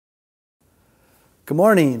Good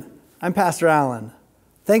morning. I'm Pastor Allen.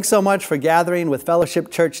 Thanks so much for gathering with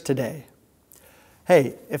Fellowship Church today.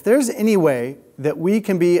 Hey, if there's any way that we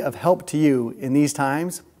can be of help to you in these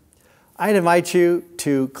times, I'd invite you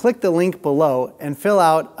to click the link below and fill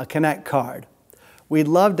out a Connect card. We'd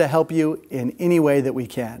love to help you in any way that we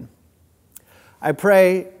can. I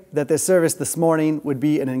pray that this service this morning would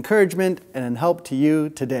be an encouragement and a help to you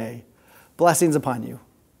today. Blessings upon you.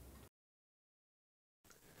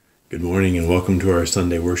 Good morning and welcome to our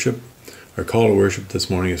Sunday worship. Our call to worship this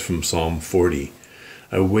morning is from Psalm 40.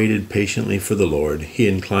 I waited patiently for the Lord. He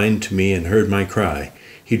inclined to me and heard my cry.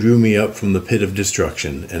 He drew me up from the pit of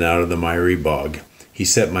destruction and out of the miry bog. He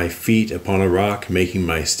set my feet upon a rock, making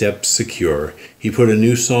my steps secure. He put a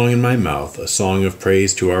new song in my mouth, a song of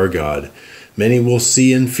praise to our God. Many will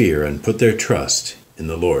see and fear and put their trust in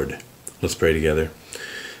the Lord. Let's pray together.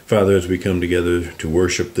 Father, as we come together to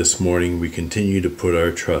worship this morning, we continue to put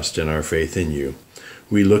our trust and our faith in you.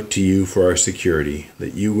 We look to you for our security,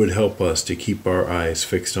 that you would help us to keep our eyes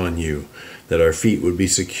fixed on you, that our feet would be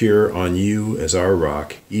secure on you as our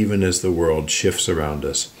rock, even as the world shifts around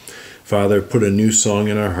us. Father, put a new song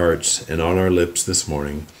in our hearts and on our lips this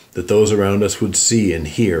morning, that those around us would see and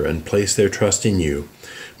hear and place their trust in you.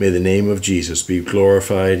 May the name of Jesus be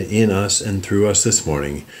glorified in us and through us this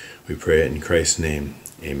morning. We pray it in Christ's name.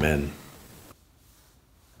 Amen.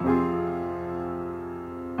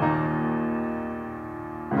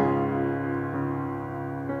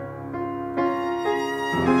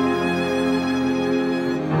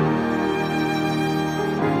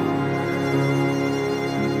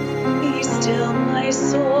 Be still, my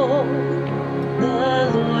soul,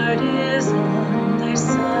 the Lord is on thy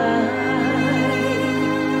side.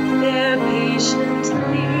 Bear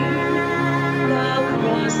patiently the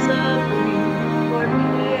cross of grief or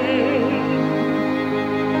pain.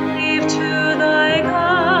 Leave to thy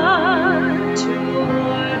God to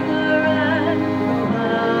order and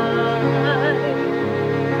provide.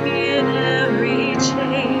 In every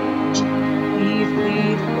change, be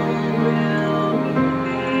faithful, will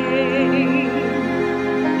remain.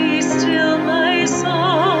 Be still, my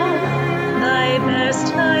soul, thy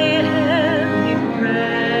best, thy heavy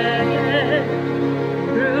bread,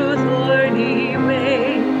 through thorny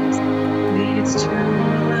ways, leads to a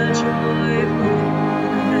joyful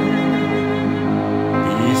end.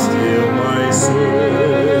 Be still, my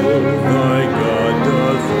soul, thy God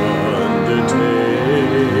doth undertake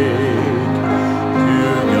to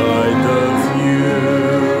guide the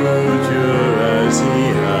future as he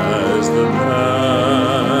has the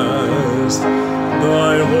past.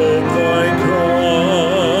 Thy hope, thy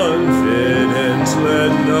confidence,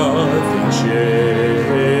 let nothing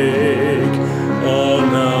shake. All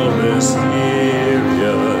now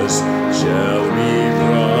mysterious shall be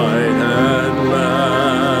bright at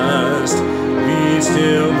last. Be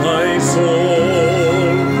still, my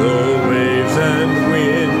soul, the waves and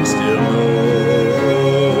winds still know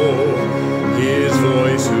his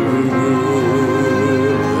voice who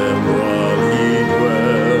ruled them while he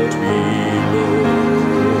dwelt below.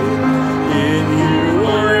 In you I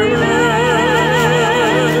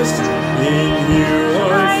rest, in you I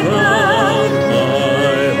found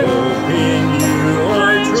my hope, in you I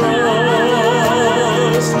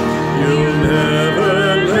trust. You'll never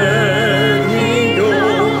let me go.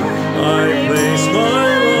 I place my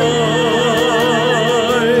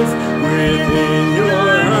life within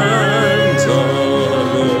your hands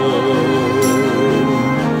alone.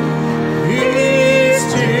 Be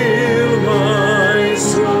still, my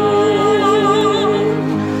soul.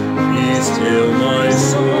 Be still, my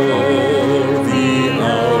soul. The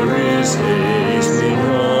hour is hastening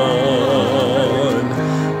on,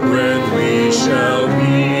 when we shall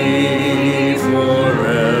be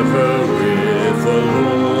forever with the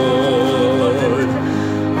Lord.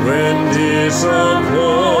 When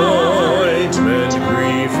disappointment,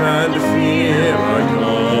 grief, and fear are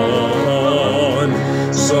gone,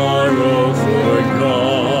 sorrow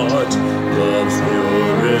forgot, love's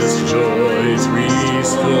purest joys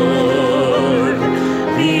restored.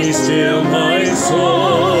 Be still, my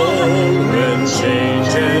soul, when change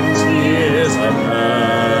and tears are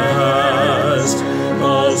past,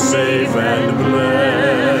 all safe and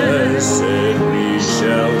blessed we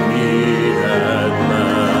shall meet at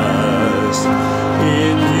last.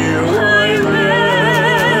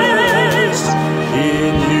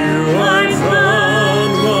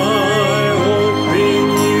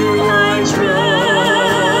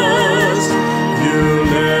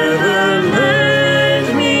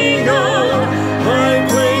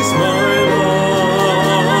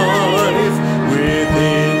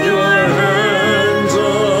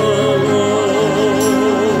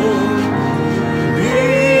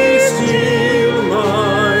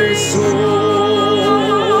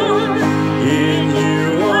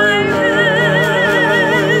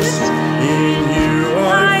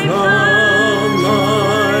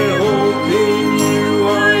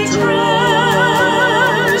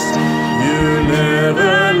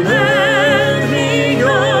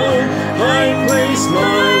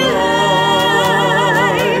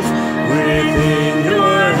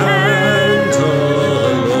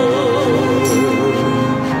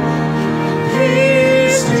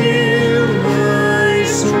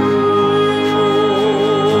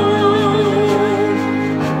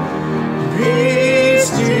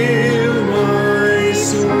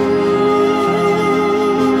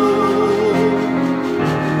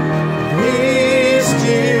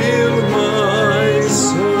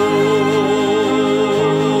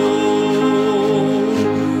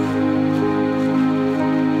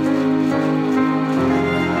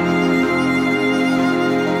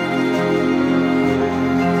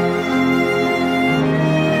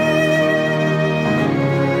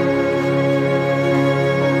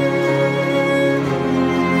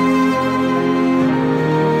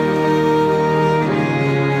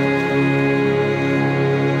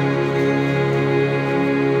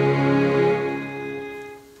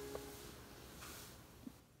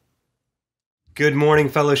 Good morning,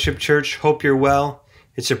 Fellowship Church. Hope you're well.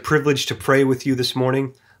 It's a privilege to pray with you this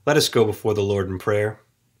morning. Let us go before the Lord in prayer.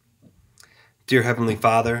 Dear Heavenly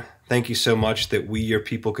Father, thank you so much that we, your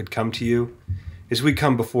people, could come to you. As we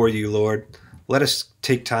come before you, Lord, let us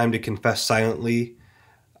take time to confess silently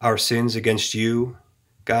our sins against you,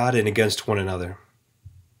 God, and against one another.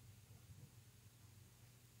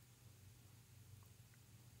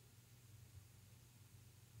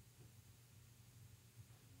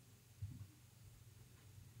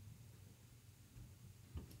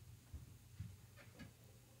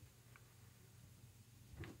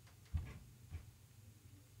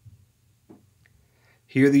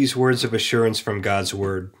 Hear these words of assurance from God's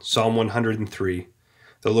Word, Psalm 103.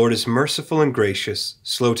 The Lord is merciful and gracious,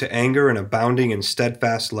 slow to anger and abounding in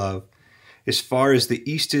steadfast love. As far as the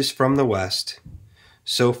east is from the west,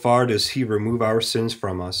 so far does he remove our sins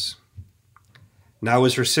from us. Now,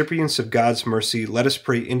 as recipients of God's mercy, let us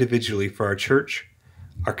pray individually for our church,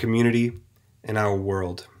 our community, and our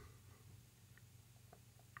world.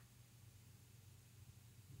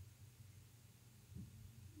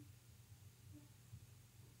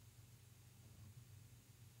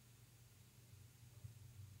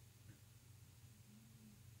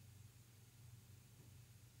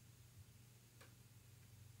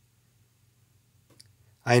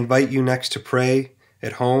 I invite you next to pray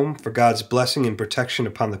at home for God's blessing and protection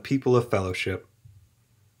upon the people of Fellowship.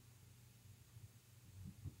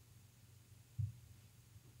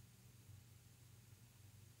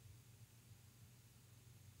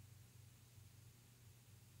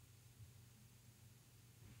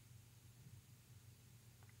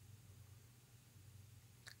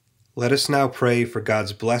 Let us now pray for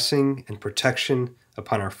God's blessing and protection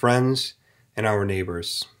upon our friends and our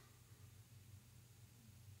neighbors.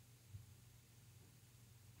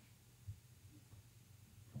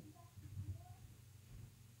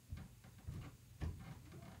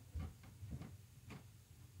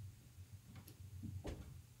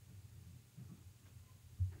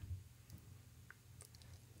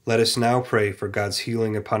 Let us now pray for God's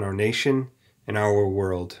healing upon our nation and our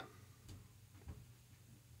world.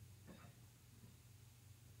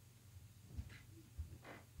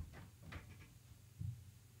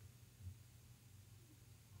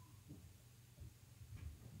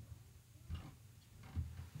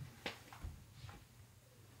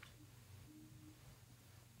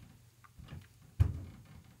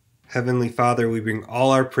 Heavenly Father, we bring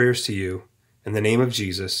all our prayers to you. In the name of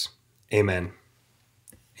Jesus, amen.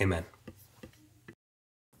 Amen.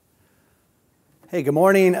 Hey, good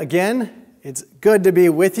morning again. It's good to be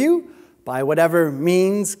with you by whatever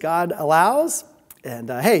means God allows. And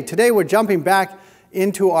hey, today we're jumping back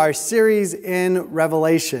into our series in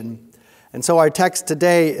Revelation. And so our text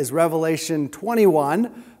today is Revelation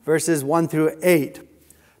 21, verses 1 through 8.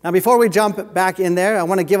 Now, before we jump back in there, I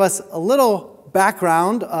want to give us a little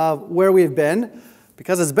background of where we've been,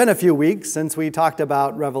 because it's been a few weeks since we talked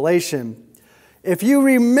about Revelation. If you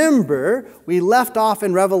remember, we left off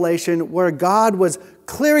in Revelation where God was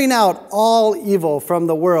clearing out all evil from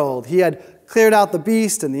the world. He had cleared out the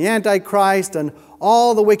beast and the Antichrist and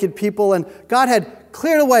all the wicked people, and God had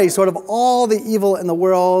cleared away sort of all the evil in the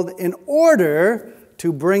world in order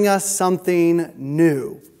to bring us something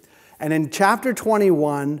new. And in chapter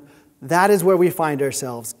 21, that is where we find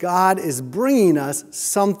ourselves. God is bringing us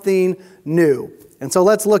something new. And so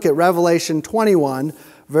let's look at Revelation 21,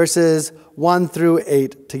 verses 1 through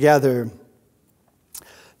 8 together.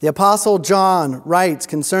 The Apostle John writes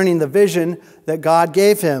concerning the vision that God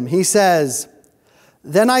gave him. He says,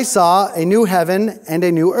 "Then I saw a new heaven and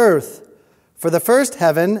a new earth, for the first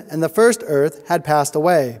heaven and the first earth had passed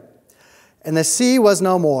away, and the sea was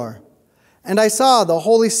no more. And I saw the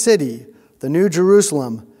holy city, the new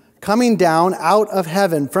Jerusalem, coming down out of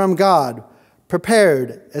heaven from God,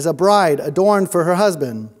 prepared as a bride adorned for her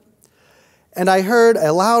husband. And I heard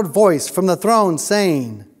a loud voice from the throne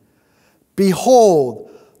saying, 'Behold,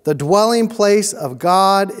 the dwelling place of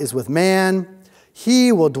God is with man.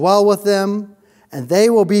 He will dwell with them, and they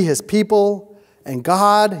will be his people, and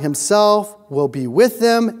God himself will be with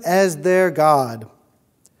them as their God.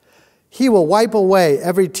 He will wipe away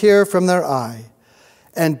every tear from their eye,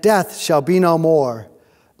 and death shall be no more.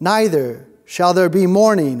 Neither shall there be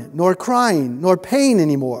mourning, nor crying, nor pain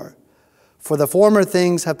anymore, for the former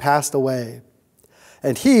things have passed away.'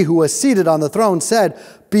 And he who was seated on the throne said,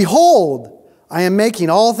 'Behold, I am making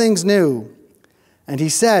all things new.' And he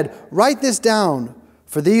said, 'Write this down,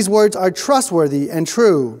 for these words are trustworthy and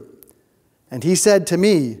true.' And he said to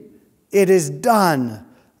me, 'It is done.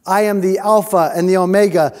 I am the Alpha and the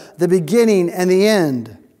Omega, the beginning and the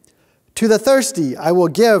end. To the thirsty I will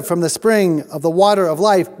give from the spring of the water of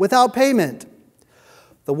life without payment.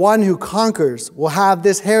 The one who conquers will have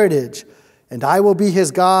this heritage, and I will be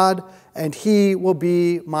his God, and he will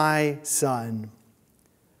be my son.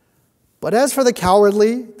 But as for the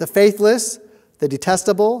cowardly, the faithless, the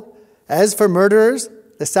detestable, as for murderers,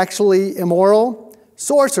 the sexually immoral,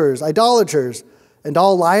 sorcerers, idolaters, and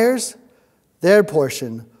all liars, their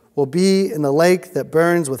portion will be in the lake that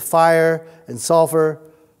burns with fire and sulfur,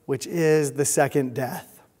 which is the second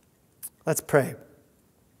death. Let's pray.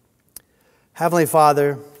 Heavenly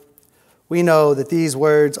Father, we know that these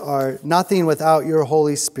words are nothing without your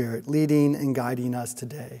Holy Spirit leading and guiding us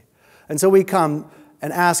today. And so we come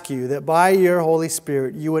and ask you that by your Holy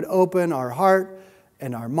Spirit, you would open our heart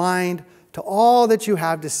and our mind to all that you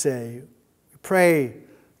have to say. We pray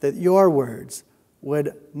that your words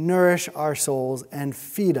would nourish our souls and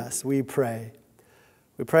feed us, we pray.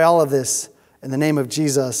 We pray all of this in the name of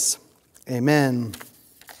Jesus. Amen.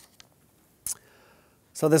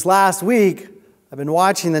 So this last week, I've been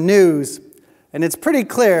watching the news, and it's pretty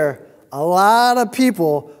clear a lot of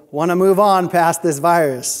people want to move on past this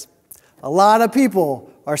virus. A lot of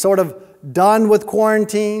people are sort of done with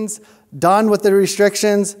quarantines, done with the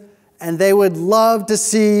restrictions, and they would love to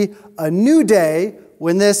see a new day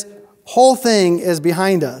when this whole thing is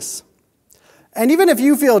behind us. And even if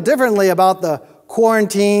you feel differently about the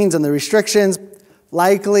quarantines and the restrictions,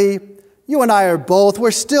 likely you and I are both,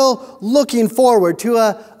 we're still looking forward to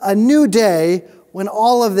a new day when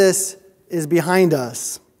all of this is behind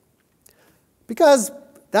us. Because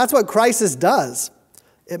that's what crisis does.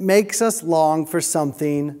 It makes us long for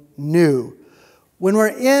something new. When we're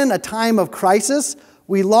in a time of crisis,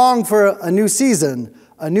 we long for a new season,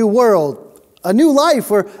 a new world, a new life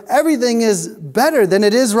where everything is better than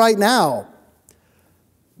it is right now.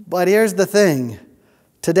 But here's the thing.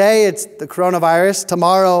 Today it's the coronavirus.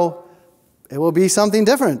 Tomorrow it will be something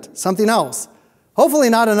different, something else. Hopefully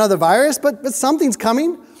not another virus, but something's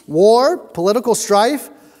coming. War, political strife,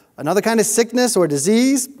 another kind of sickness or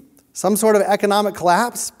disease, some sort of economic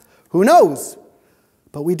collapse. Who knows?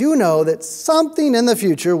 But we do know that something in the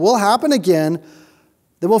future will happen again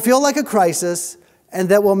that will feel like a crisis and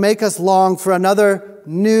that will make us long for another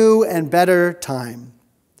new and better time.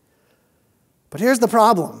 But here's the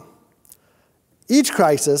problem. Each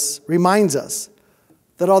crisis reminds us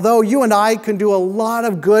that although you and I can do a lot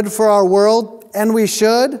of good for our world, and we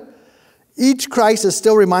should, each crisis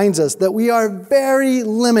still reminds us that we are very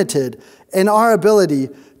limited in our ability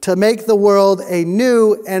to make the world a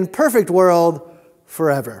new and perfect world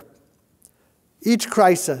forever. Each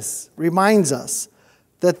crisis reminds us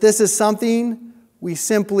that this is something we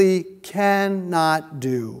simply cannot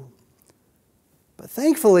do. But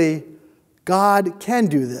thankfully, God can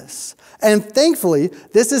do this. And thankfully,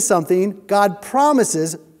 this is something God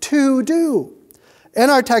promises to do. In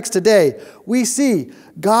our text today, we see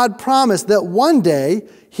God promised that one day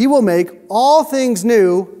he will make all things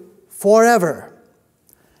new forever.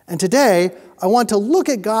 And today, I want to look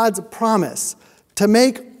at God's promise to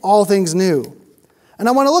make all things new. And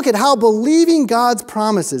I want to look at how believing God's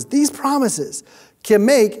promises, these promises, can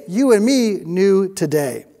make you and me new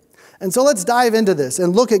today. And so let's dive into this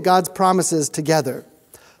and look at God's promises together.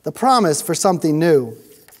 The promise for something new.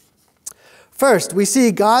 First, we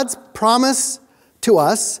see God's promise to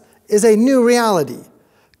us is a new reality.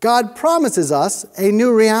 God promises us a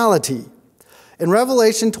new reality. In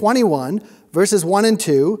Revelation 21, verses 1 and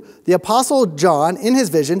 2, the Apostle John, in his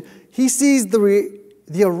vision, he sees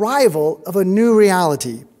the arrival of a new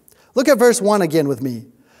reality. Look at verse 1 again with me.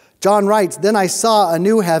 John writes, "Then I saw a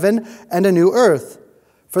new heaven and a new earth.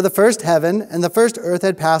 For the first heaven and the first earth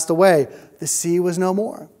had passed away. The sea was no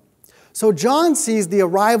more." So John sees the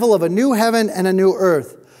arrival of a new heaven and a new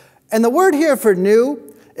earth. And the word here for new,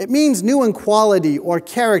 it means new in quality or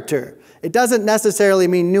character. It doesn't necessarily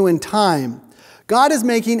mean new in time. God is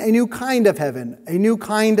making a new kind of heaven, a new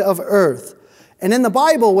kind of earth. And in the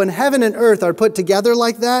Bible, when heaven and earth are put together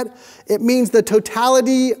like that, it means the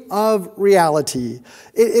totality of reality.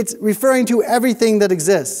 It's referring to everything that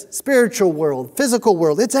exists, spiritual world, physical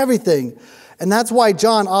world, it's everything. And that's why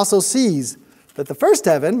John also sees that the first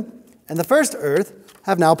heaven and the first earth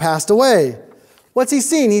have now passed away. What's he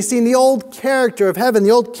seen? He's seen the old character of heaven,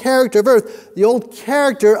 the old character of earth, the old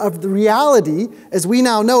character of the reality as we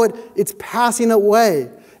now know it. It's passing away.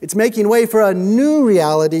 It's making way for a new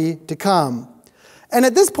reality to come. And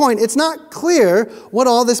at this point, it's not clear what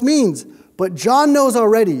all this means. But John knows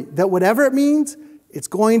already that whatever it means, it's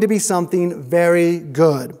going to be something very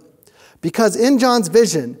good. Because in John's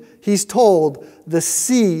vision, he's told the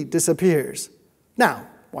sea disappears. Now,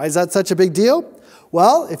 why is that such a big deal?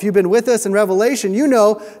 Well, if you've been with us in Revelation, you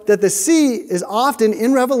know that the sea is often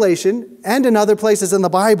in Revelation and in other places in the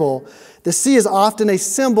Bible, the sea is often a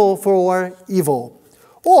symbol for evil.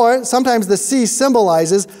 Or sometimes the sea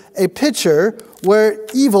symbolizes a picture where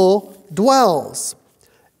evil dwells.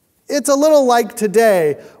 It's a little like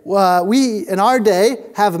today. We, in our day,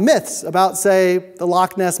 have myths about, say, the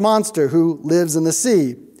Loch Ness Monster who lives in the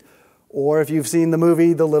sea. Or if you've seen the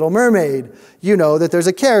movie The Little Mermaid, you know that there's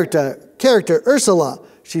a character, Ursula.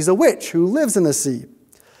 She's a witch who lives in the sea.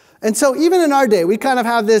 And so even in our day, we kind of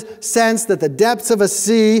have this sense that the depths of a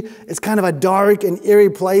sea is kind of a dark and eerie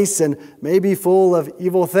place and maybe full of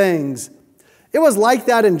evil things. It was like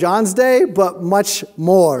that in John's day, but much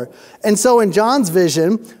more. And so in John's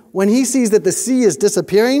vision, when he sees that the sea is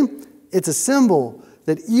disappearing, it's a symbol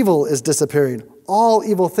that evil is disappearing. All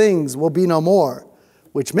evil things will be no more,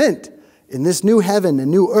 which meant in this new heaven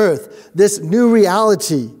and new earth, this new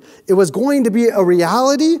reality, it was going to be a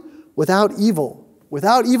reality without evil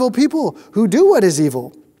people who do what is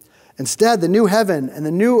evil. Instead, the new heaven and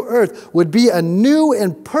the new earth would be a new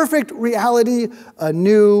and perfect reality, a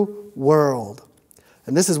new world.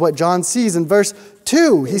 And this is what John sees in verse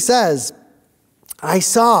 2. He says, I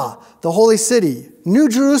saw the holy city, New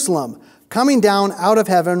Jerusalem, coming down out of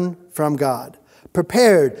heaven from God,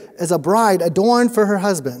 prepared as a bride adorned for her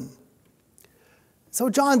husband. So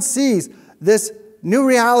John sees this new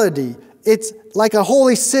reality. It's like a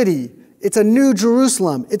holy city. It's a new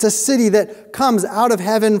Jerusalem. It's a city that comes out of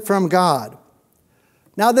heaven from God.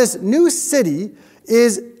 Now, this new city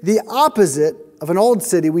is the opposite of an old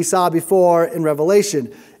city we saw before in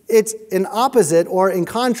Revelation. It's an opposite or in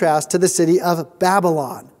contrast to the city of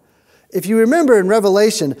Babylon. If you remember in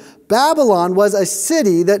Revelation, Babylon was a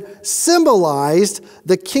city that symbolized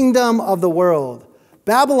the kingdom of the world.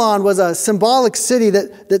 Babylon was a symbolic city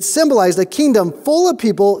that symbolized a kingdom full of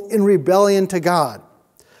people in rebellion to God.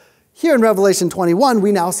 Here in Revelation 21,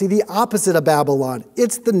 we now see the opposite of Babylon.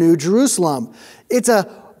 It's the New Jerusalem. It's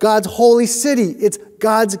God's holy city. It's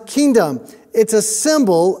God's kingdom. It's a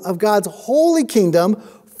symbol of God's holy kingdom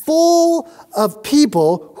full of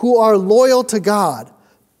people who are loyal to God,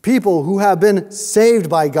 people who have been saved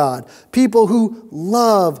by God, people who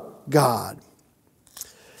love God.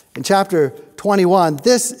 In chapter 21,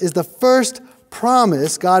 this is the first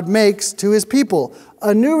promise God makes to his people.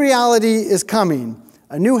 A new reality is coming.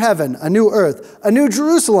 A new heaven, a new earth, a new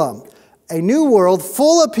Jerusalem, a new world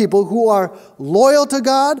full of people who are loyal to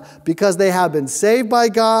God because they have been saved by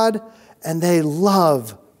God and they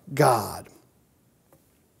love God.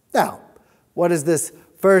 Now, what does this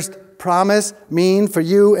first promise mean for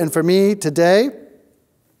you and for me today?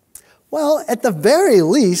 Well, at the very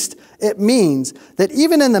least, it means that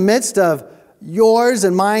even in the midst of yours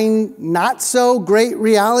and mine not so great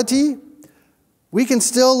reality, we can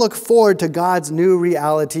still look forward to God's new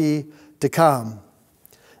reality to come.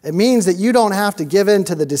 It means that you don't have to give in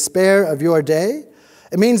to the despair of your day.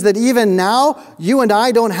 It means that even now, you and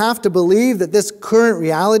I don't have to believe that this current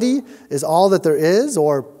reality is all that there is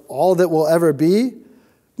or all that will ever be.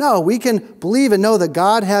 No, we can believe and know that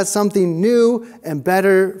God has something new and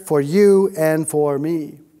better for you and for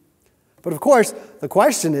me. But of course, the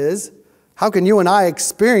question is, how can you and I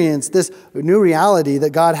experience this new reality that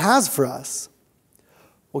God has for us?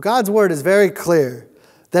 Well, God's word is very clear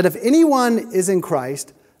that if anyone is in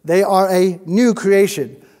Christ, they are a new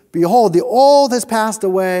creation. Behold, the old has passed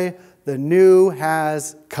away, the new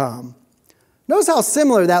has come. Notice how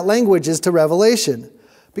similar that language is to Revelation.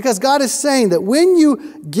 Because God is saying that when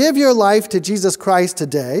you give your life to Jesus Christ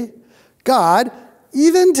today, God,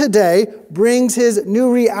 even today, brings his new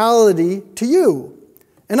reality to you.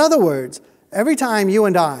 In other words, every time you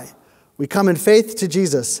and I, we come in faith to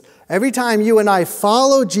Jesus, every time you and I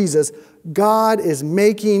follow Jesus, God is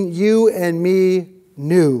making you and me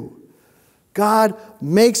new. God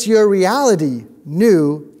makes your reality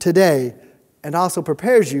new today and also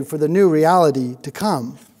prepares you for the new reality to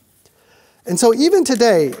come. And so even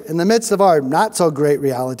today, in the midst of our not so great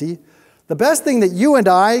reality, the best thing that you and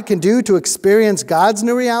I can do to experience God's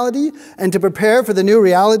new reality and to prepare for the new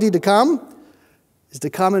reality to come is to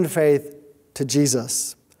come in faith to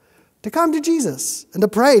Jesus. To come to Jesus and to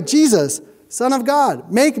pray, Jesus, Son of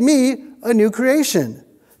God, make me a new creation.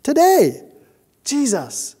 Today,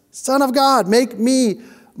 Jesus, Son of God, make me,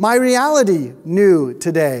 my reality, new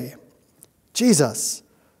today. Jesus,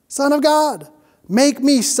 Son of God, make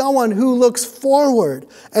me someone who looks forward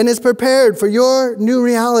and is prepared for your new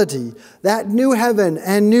reality, that new heaven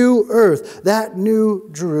and new earth, that new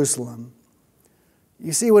Jerusalem.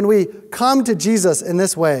 You see, when we come to Jesus in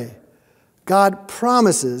this way, God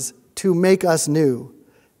promises to make us new,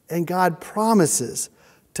 and God promises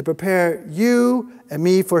to prepare you and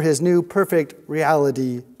me for his new perfect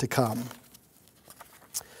reality to come.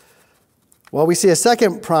 Well, we see a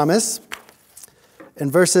second promise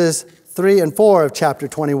in verses 3 and 4 of chapter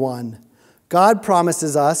 21. God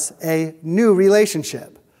promises us a new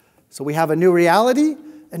relationship. So we have a new reality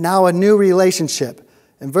and now a new relationship.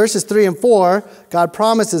 In verses 3 and 4, God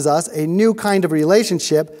promises us a new kind of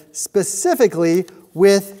relationship specifically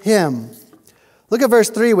with him. Look at verse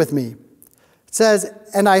 3 with me. It says,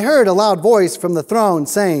 "And I heard a loud voice from the throne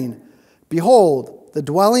saying, 'Behold, the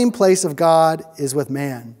dwelling place of God is with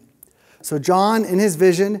man.'" So John, in his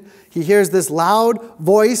vision, he hears this loud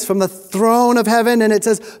voice from the throne of heaven, and it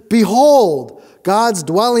says, "Behold, God's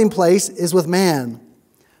dwelling place is with man."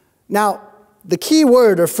 Now, the key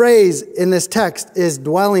word or phrase in this text is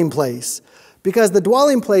dwelling place, because the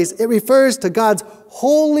dwelling place, it refers to God's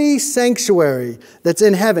holy sanctuary that's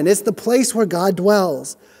in heaven. It's the place where God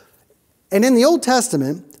dwells. And in the Old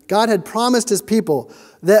Testament, God had promised his people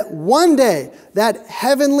that one day that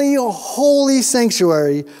heavenly holy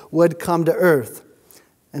sanctuary would come to earth.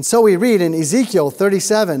 And so we read in Ezekiel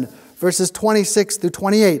 37, verses 26 through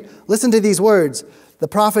 28. Listen to these words. The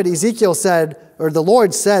prophet Ezekiel said, or the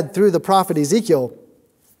Lord said through the prophet Ezekiel,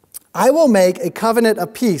 "I will make a covenant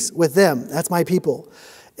of peace with them," that's my people.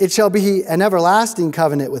 "It shall be an everlasting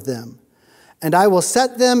covenant with them. And I will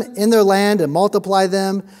set them in their land and multiply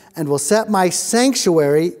them, and will set my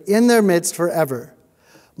sanctuary in their midst forever.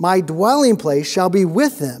 My dwelling place shall be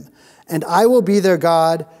with them, and I will be their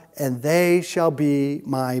God, and they shall be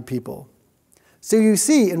my people." So you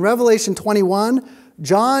see, in Revelation 21,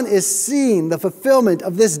 John is seeing the fulfillment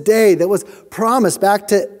of this day that was promised back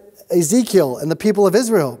to Ezekiel and the people of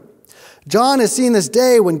Israel. John is seeing this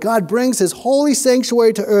day when God brings his holy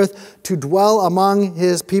sanctuary to earth to dwell among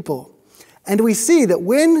his people. And we see that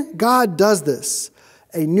when God does this,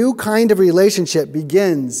 a new kind of relationship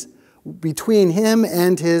begins between him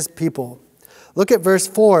and his people. Look at verse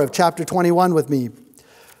 4 of chapter 21 with me.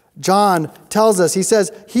 John tells us, he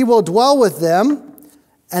says, "He will dwell with them,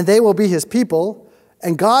 and they will be his people,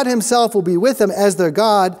 and God himself will be with them as their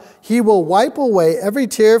God. He will wipe away every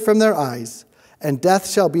tear from their eyes, and death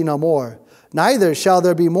shall be no more. Neither shall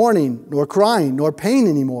there be mourning, nor crying, nor pain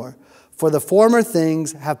anymore, for the former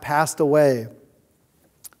things have passed away."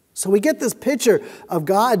 So we get this picture of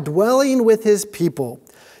God dwelling with his people.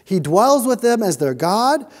 He dwells with them as their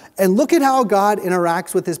God, and look at how God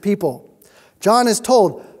interacts with his people. John is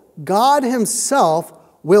told, God himself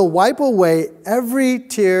will wipe away every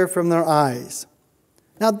tear from their eyes.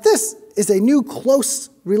 Now this is a new close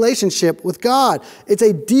relationship with God. It's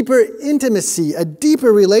a deeper intimacy, a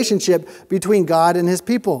deeper relationship between God and his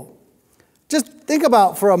people. Just think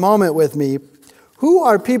about for a moment with me, who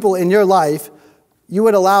are people in your life you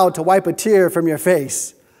would allow to wipe a tear from your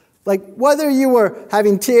face? Like whether you were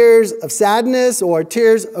having tears of sadness or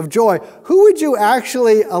tears of joy, who would you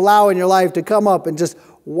actually allow in your life to come up and just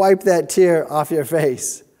wipe that tear off your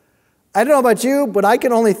face? I don't know about you, but I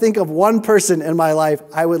can only think of one person in my life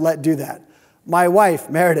I would let do that. My wife,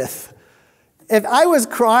 Meredith. If I was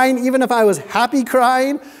crying, even if I was happy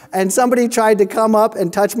crying, and somebody tried to come up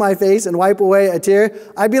and touch my face and wipe away a tear,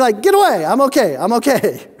 I'd be like, "Get away, I'm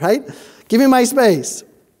okay, right? Give me my space."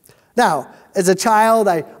 Now, as a child,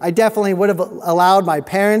 I definitely would have allowed my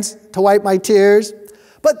parents to wipe my tears.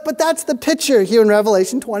 But that's the picture here in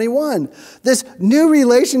Revelation 21. This new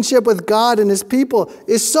relationship with God and his people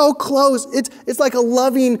is so close. It's like a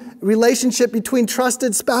loving relationship between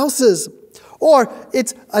trusted spouses. Or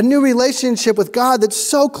it's a new relationship with God that's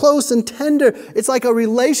so close and tender. It's like a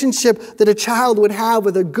relationship that a child would have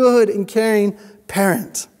with a good and caring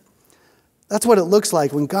parent. That's what it looks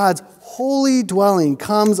like when God's holy dwelling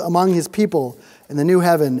comes among his people in the new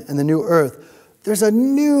heaven and the new earth. There's a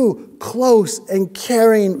new, close, and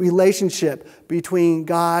caring relationship between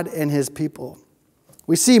God and his people.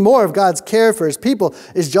 We see more of God's care for his people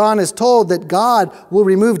as John is told that God will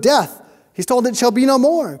remove death. He's told it shall be no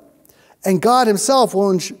more. And God himself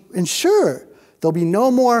will ensure there'll be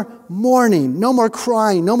no more mourning, no more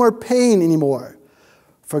crying, no more pain anymore.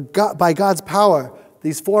 For God, by God's power,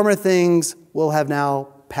 these former things will have now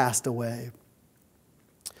passed away.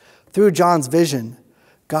 Through John's vision,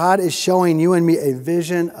 God is showing you and me a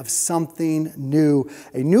vision of something new,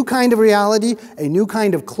 a new kind of reality, a new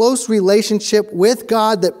kind of close relationship with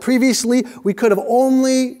God that previously we could have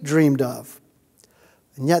only dreamed of.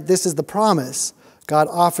 And yet this is the promise God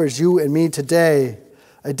offers you and me today,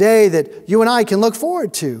 a day that you and I can look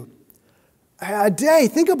forward to. A day,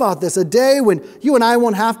 think about this, a day when you and I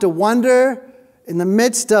won't have to wonder in the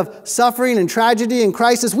midst of suffering and tragedy and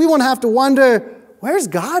crisis, we won't have to wonder, where's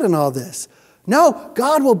God in all this? No,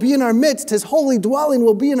 God will be in our midst. His holy dwelling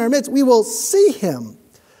will be in our midst. We will see him.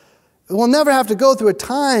 We'll never have to go through a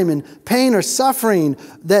time in pain or suffering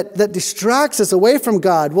that distracts us away from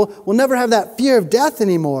God. We'll never have that fear of death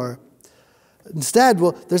anymore. Instead,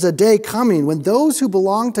 there's a day coming when those who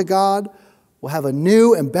belong to God will have a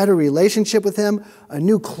new and better relationship with him, a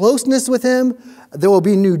new closeness with him. There will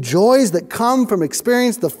be new joys that come from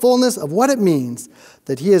experiencing the fullness of what it means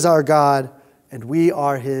that he is our God and we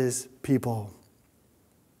are his people.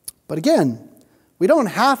 But again, we don't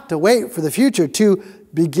have to wait for the future to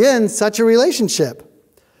begin such a relationship.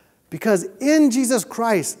 Because in Jesus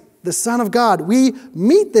Christ, the Son of God, we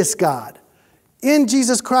meet this God. In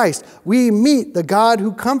Jesus Christ, we meet the God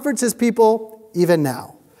who comforts his people even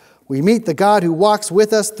now. We meet the God who walks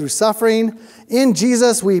with us through suffering. In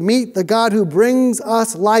Jesus, we meet the God who brings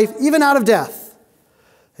us life even out of death.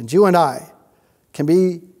 And you and I can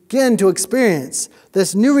begin to experience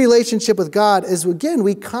this new relationship with God as, again,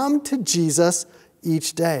 we come to Jesus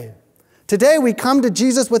each day. Today, we come to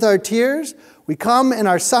Jesus with our tears. We come in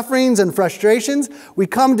our sufferings and frustrations. We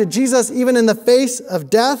come to Jesus even in the face of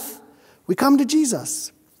death. We come to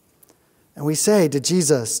Jesus. And we say to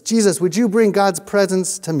Jesus, Jesus, would you bring God's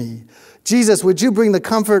presence to me? Jesus, would you bring the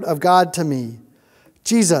comfort of God to me?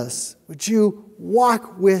 Jesus, would you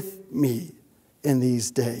walk with me in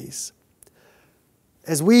these days?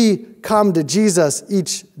 As we come to Jesus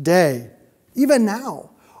each day, even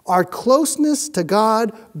now, our closeness to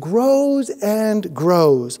God grows and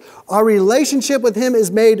grows. Our relationship with him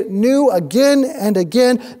is made new again and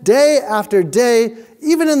again, day after day,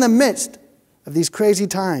 even in the midst of these crazy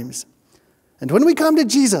times. And when we come to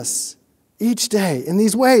Jesus each day in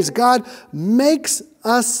these ways, God makes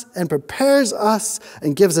us and prepares us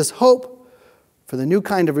and gives us hope for the new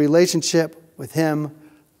kind of relationship with him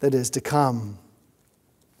that is to come.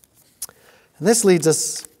 And this leads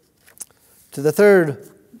us to the third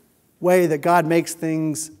way that God makes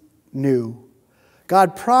things new.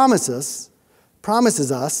 God promises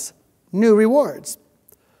us new rewards.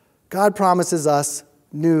 God promises us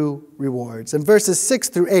new rewards. In verses 6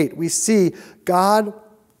 through 8, we see God's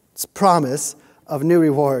promise of new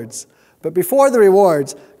rewards. But before the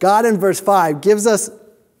rewards, God in verse 5 gives us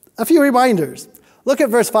a few reminders. Look at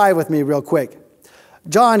verse 5 with me real quick.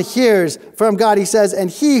 John hears from God, he says, and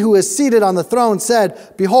he who is seated on the throne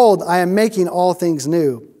said, behold, I am making all things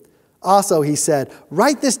new. Also, he said,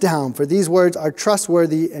 write this down, for these words are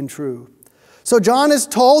trustworthy and true. So John is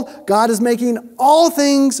told God is making all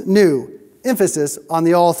things new. Emphasis on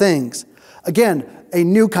the all things. Again, a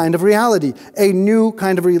new kind of reality, a new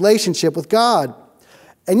kind of relationship with God.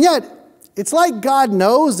 And yet, it's like God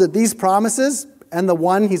knows that these promises and the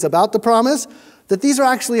one he's about to promise, that these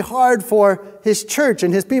are actually hard for his church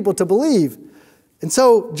and his people to believe. And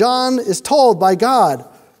so John is told by God,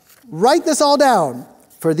 write this all down,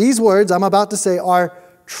 for these words I'm about to say are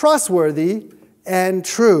trustworthy and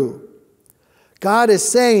true. God is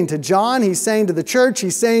saying to John, he's saying to the church,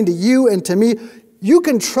 he's saying to you and to me, you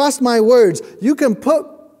can trust my words. You can put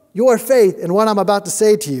your faith in what I'm about to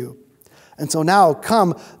say to you. And so now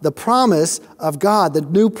come the promise of God, the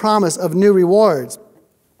new promise of new rewards.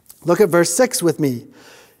 Look at verse 6 with me.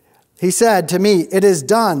 He said to me, it is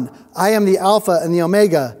done. I am the Alpha and the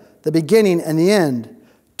Omega, the beginning and the end.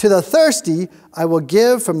 To the thirsty I will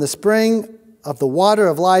give from the spring of the water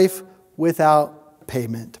of life without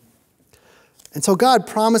payment. And so God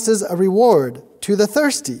promises a reward to the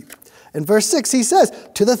thirsty. In verse 6, he says,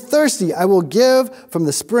 to the thirsty I will give from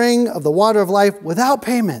the spring of the water of life without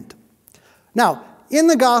payment. Now, in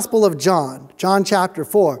the Gospel of John, John chapter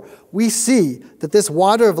 4, we see that this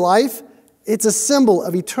water of life, it's a symbol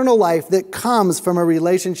of eternal life that comes from a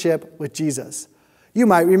relationship with Jesus. You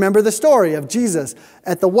might remember the story of Jesus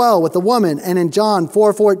at the well with the woman, and in John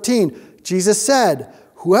 4:14, Jesus said,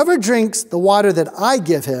 whoever drinks the water that I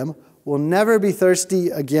give him will never be thirsty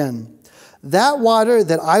again. That water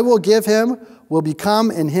that I will give him will become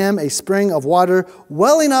in him a spring of water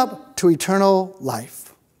welling up to eternal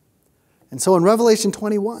life. And so in Revelation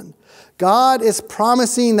 21, God is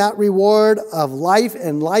promising that reward of life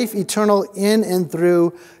and life eternal in and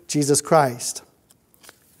through Jesus Christ.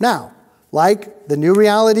 Now, like the new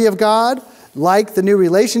reality of God, like the new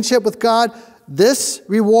relationship with God, this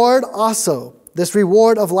reward also, this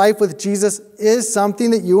reward of life with Jesus, is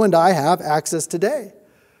something that you and I have access today.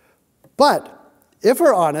 But if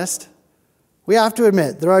we're honest, we have to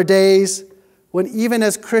admit there are days when even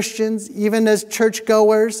as Christians, even as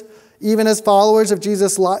churchgoers, even as followers of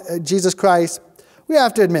Jesus Christ, we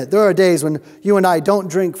have to admit there are days when you and I don't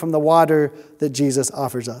drink from the water that Jesus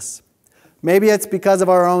offers us. Maybe it's because of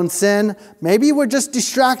our own sin. Maybe we're just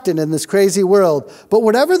distracted in this crazy world. But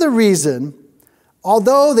whatever the reason,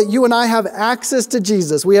 Although that you and I have access to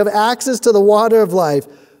Jesus, we have access to the water of life,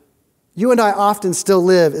 you and I often still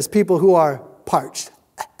live as people who are parched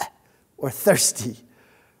or thirsty,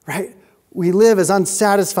 right? We live as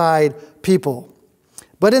unsatisfied people.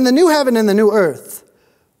 But in the new heaven and the new earth,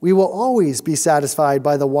 we will always be satisfied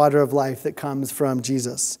by the water of life that comes from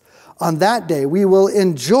Jesus. On that day, we will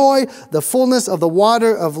enjoy the fullness of the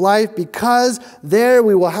water of life because there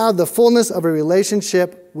we will have the fullness of a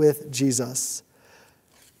relationship with Jesus.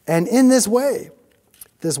 And in this way,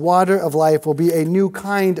 this water of life will be a new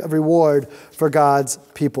kind of reward for God's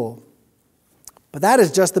people. But that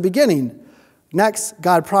is just the beginning. Next,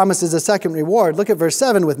 God promises a second reward. Look at verse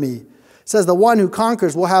 7 with me. It says, the one who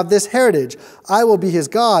conquers will have this heritage. I will be his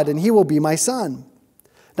God, and he will be my son.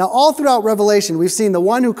 Now, all throughout Revelation, we've seen the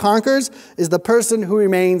one who conquers is the person who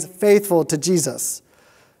remains faithful to Jesus.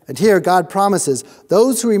 And here, God promises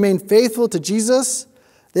those who remain faithful to Jesus,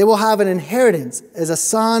 they will have an inheritance as a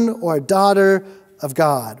son or a daughter of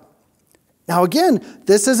God. Now, again,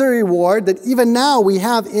 this is a reward that even now we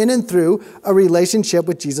have in and through a relationship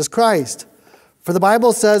with Jesus Christ. For the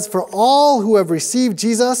Bible says, for all who have received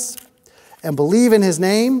Jesus and believe in his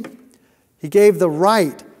name, he gave the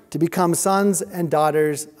right to become sons and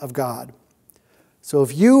daughters of God. So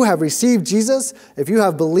if you have received Jesus, if you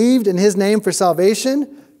have believed in his name for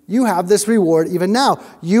salvation, you have this reward even now.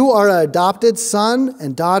 You are an adopted son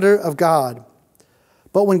and daughter of God.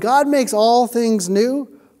 But when God makes all things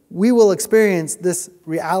new, we will experience this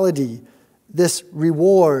reality, this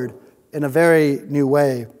reward in a very new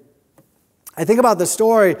way. I think about the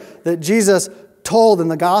story that Jesus told in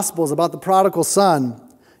the Gospels about the prodigal son.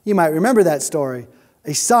 You might remember that story.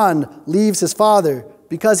 A son leaves his father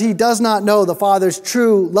because he does not know the father's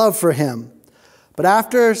true love for him. But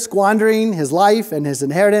after squandering his life and his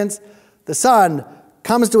inheritance, the son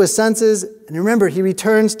comes to his senses, and remember, he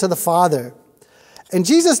returns to the father. And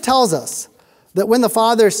Jesus tells us that when the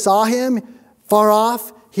father saw him far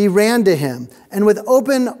off, he ran to him, and with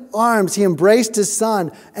open arms he embraced his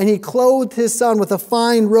son, and he clothed his son with a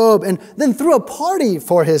fine robe, and then threw a party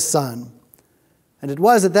for his son. And it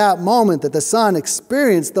was at that moment that the son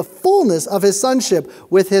experienced the fullness of his sonship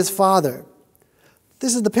with his father.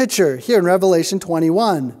 This is the picture here in Revelation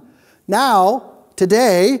 21. Now,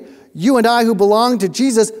 today, you and I who belong to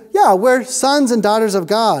Jesus, we're sons and daughters of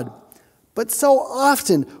God. But so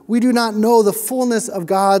often, we do not know the fullness of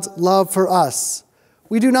God's love for us.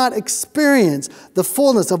 We do not experience the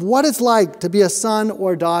fullness of what it's like to be a son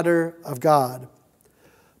or daughter of God.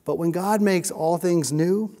 But when God makes all things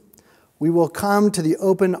new, we will come to the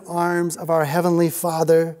open arms of our Heavenly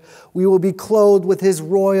Father. We will be clothed with his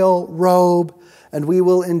royal robe, and we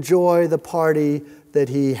will enjoy the party that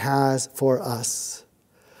he has for us.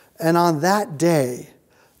 And on that day,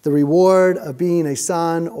 the reward of being a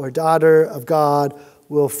son or daughter of God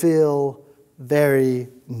will feel very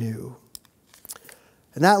new.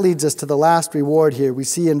 And that leads us to the last reward here we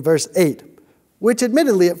see in verse 8, which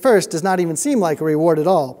admittedly at first does not even seem like a reward at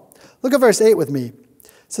all. Look at verse 8 with me.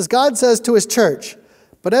 It says, God says to his church,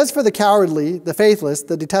 but as for the cowardly, the faithless,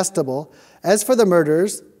 the detestable, as for the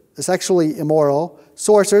murderers, the sexually immoral,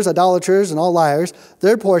 sorcerers, idolaters, and all liars,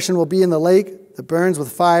 their portion will be in the lake that burns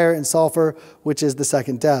with fire and sulfur, which is the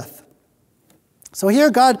second death. So here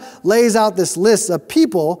God lays out this list of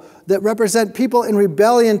people that represent people in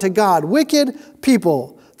rebellion to God, wicked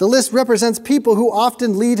people. The list represents people who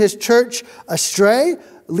often lead his church astray,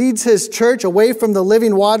 leads his church away from the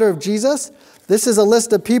living water of Jesus. This is a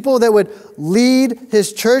list of people that would lead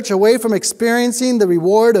his church away from experiencing the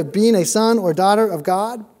reward of being a son or daughter of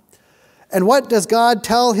God. And what does God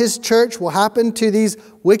tell his church will happen to these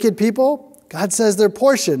wicked people? God says their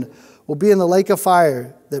portion will be in the lake of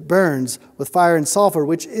fire that burns with fire and sulfur,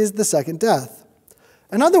 which is the second death.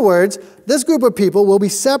 In other words, this group of people will be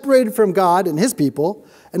separated from God and his people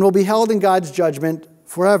and will be held in God's judgment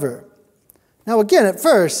forever. Now again, at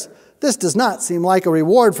first, this does not seem like a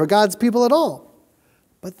reward for God's people at all.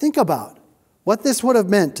 But think about what this would have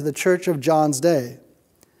meant to the church of John's day.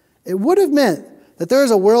 It would have meant that there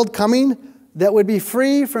is a world coming that would be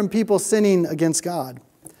free from people sinning against God.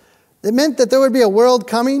 It meant that there would be a world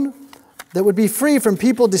coming that would be free from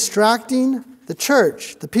people distracting the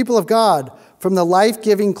church, the people of God, from the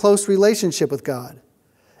life-giving close relationship with God.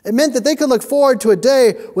 It meant that they could look forward to a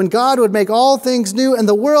day when God would make all things new and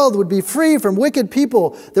the world would be free from wicked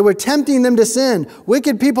people that were tempting them to sin,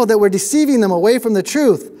 wicked people that were deceiving them away from the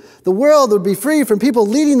truth. The world would be free from people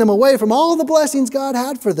leading them away from all the blessings God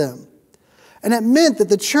had for them. And it meant that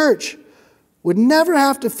the church would never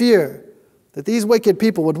have to fear that these wicked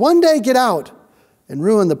people would one day get out and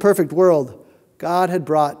ruin the perfect world God had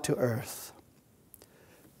brought to earth.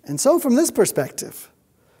 And so from this perspective,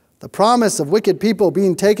 the promise of wicked people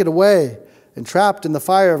being taken away and trapped in the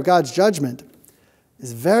fire of God's judgment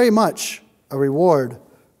is very much a reward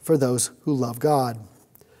for those who love God.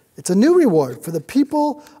 It's a new reward for the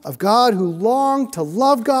people of God who long to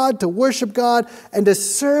love God, to worship God, and to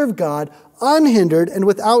serve God unhindered and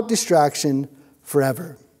without distraction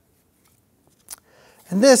forever.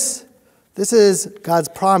 And this is God's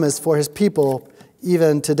promise for his people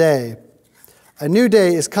even today. A new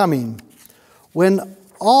day is coming when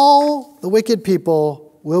all the wicked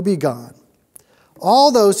people will be gone.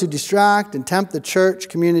 All those who distract and tempt the church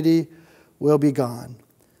community will be gone.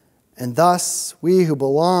 And thus, we who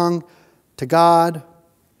belong to God,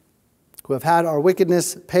 who have had our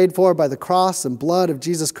wickedness paid for by the cross and blood of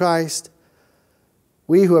Jesus Christ,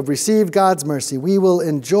 we who have received God's mercy, we will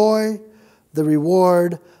enjoy the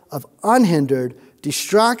reward of unhindered,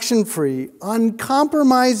 distraction-free,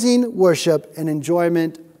 uncompromising worship and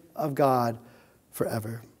enjoyment of God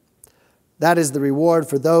forever. That is the reward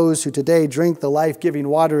for those who today drink the life-giving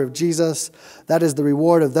water of Jesus. That is the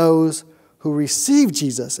reward of those who receive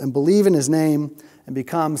Jesus and believe in his name and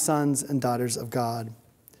become sons and daughters of God.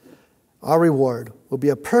 Our reward will be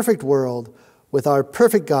a perfect world with our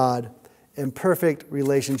perfect God in perfect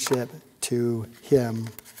relationship to him.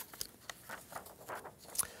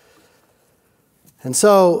 And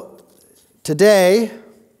so today,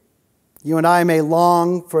 you and I may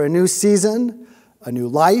long for a new season, a new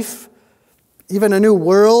life, even a new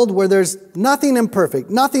world where there's nothing imperfect,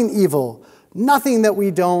 nothing evil, nothing that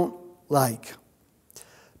we don't like.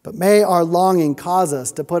 But may our longing cause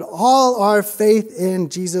us to put all our faith in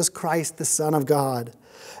Jesus Christ, the Son of God.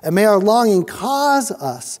 And may our longing cause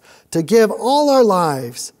us to give all our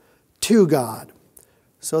lives to God.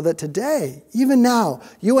 So that today, even now,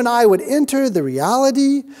 you and I would enter the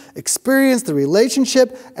reality, experience the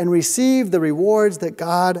relationship, and receive the rewards that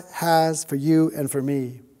God has for you and for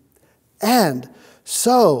me. And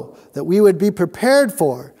so that we would be prepared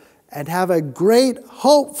for and have a great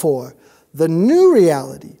hope for the new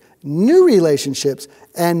reality, new relationships,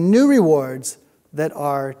 and new rewards that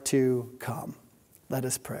are to come. Let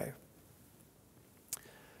us pray.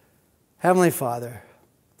 Heavenly Father,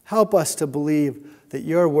 help us to believe that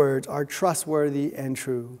your words are trustworthy and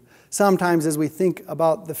true. Sometimes as we think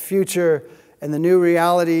about the future and the new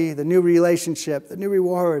reality, the new relationship, the new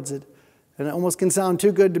rewards, and it almost can sound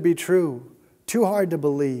too good to be true, too hard to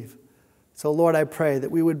believe. So Lord, I pray that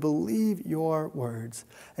we would believe your words.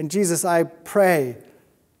 And Jesus, I pray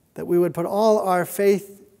that we would put all our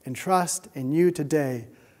faith and trust in you today,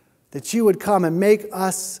 that you would come and make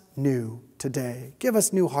us new today. Give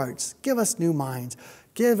us new hearts. Give us new minds.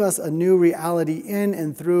 Give us a new reality in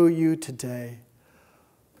and through you today.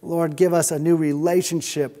 Lord, give us a new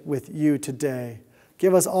relationship with you today.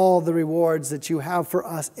 Give us all the rewards that you have for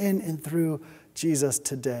us in and through Jesus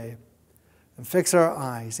today. And fix our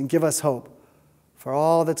eyes and give us hope for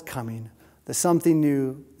all that's coming, the something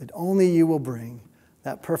new that only you will bring,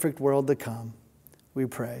 that perfect world to come. We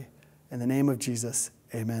pray. In the name of Jesus,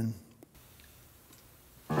 amen.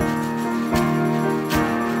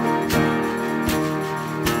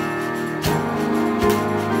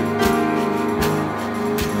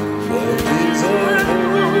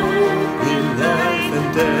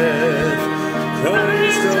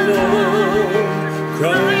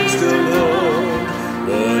 Christ alone,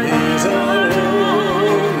 what is our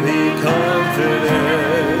only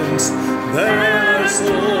confidence? That our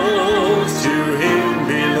souls to him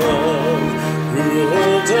belong, who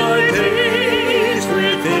holds our days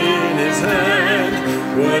within his hand.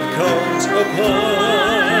 What comes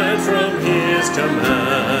apart from his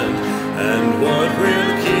command, and what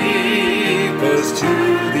will keep us to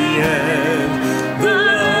the end? The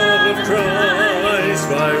love of Christ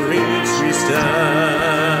by which we stand.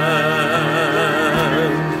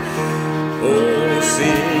 Oh,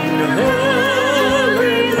 sing hallelujah,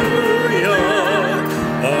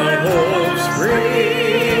 our hope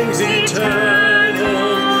springs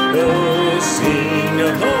eternal. Oh, sing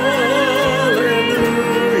hallelujah,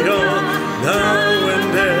 now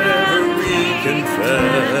and ever we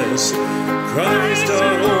confess Christ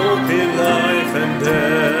our hope in life and death.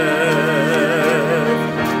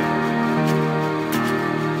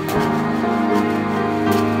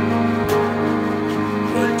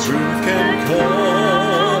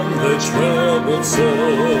 Troubled soul,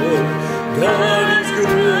 God is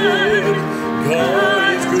good, God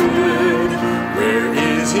is good. Where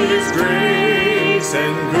is his grace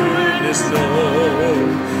and goodness known?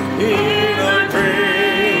 In our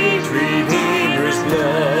great Redeemer's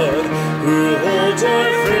blood, who holds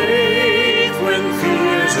our faith when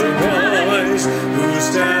fears arise, who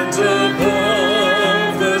stands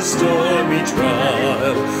above the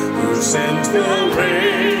send the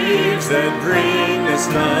waves that bring us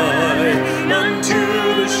nigh unto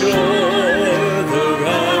the shore, the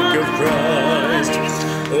rock of Christ.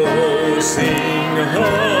 Oh, sing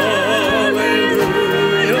hallelujah,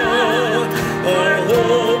 our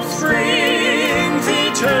hope springs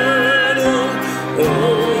eternal.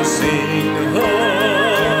 Oh, sing hallelujah,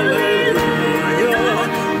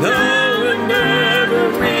 now and ever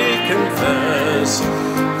we confess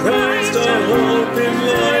Christ our hope in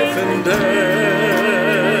life and death.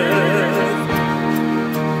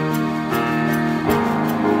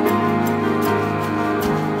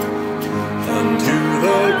 Unto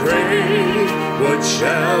the grave, what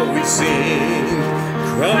shall we sing?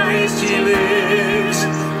 Christ he lives,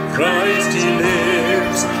 Christ he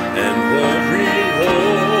lives, and what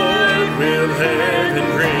reward will heaven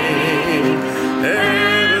bring?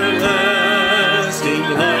 Everlasting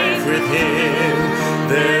life with him,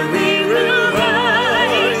 there we will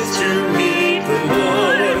rise to meet the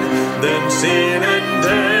Lord. Then sin and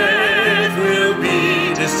death will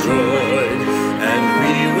be destroyed, and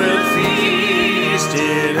we will feast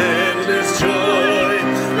in endless joy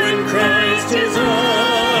when Christ is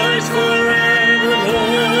ours forevermore.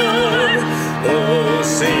 Oh,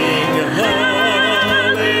 sing hallelujah,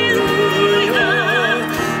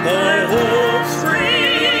 our hope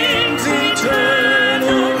springs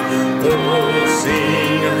eternal. Oh,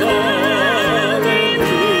 sing hallelujah,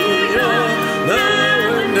 now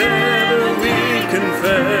and ever we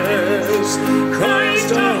confess Christ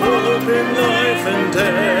our hope in life and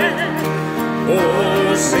death.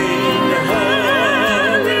 Oh, sing hallelujah,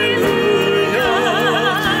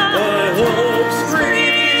 our hope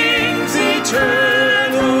springs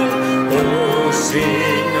eternal. Oh,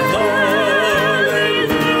 sing hallelujah,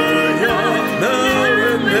 now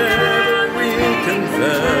and ever we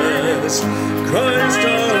confess Christ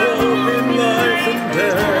our hope in life and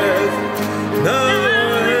death. Now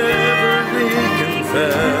ever we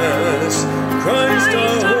confess Christ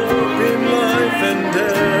our hope in life and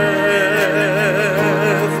death.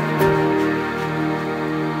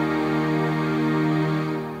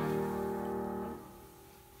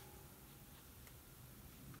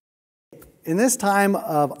 In this time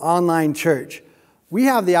of online church, we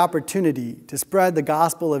have the opportunity to spread the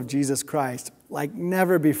gospel of Jesus Christ like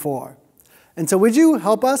never before. And so would you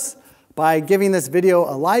help us by giving this video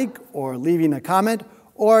a like or leaving a comment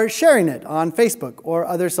or sharing it on Facebook or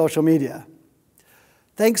other social media?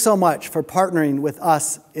 Thanks so much for partnering with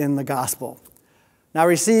us in the gospel. Now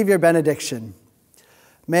receive your benediction.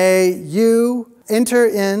 May you enter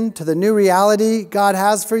into the new reality God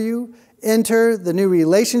has for you, enter the new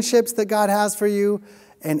relationships that God has for you,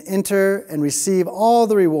 and enter and receive all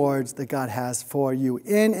the rewards that God has for you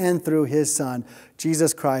in and through his Son,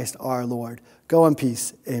 Jesus Christ our Lord. Go in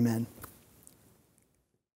peace. Amen.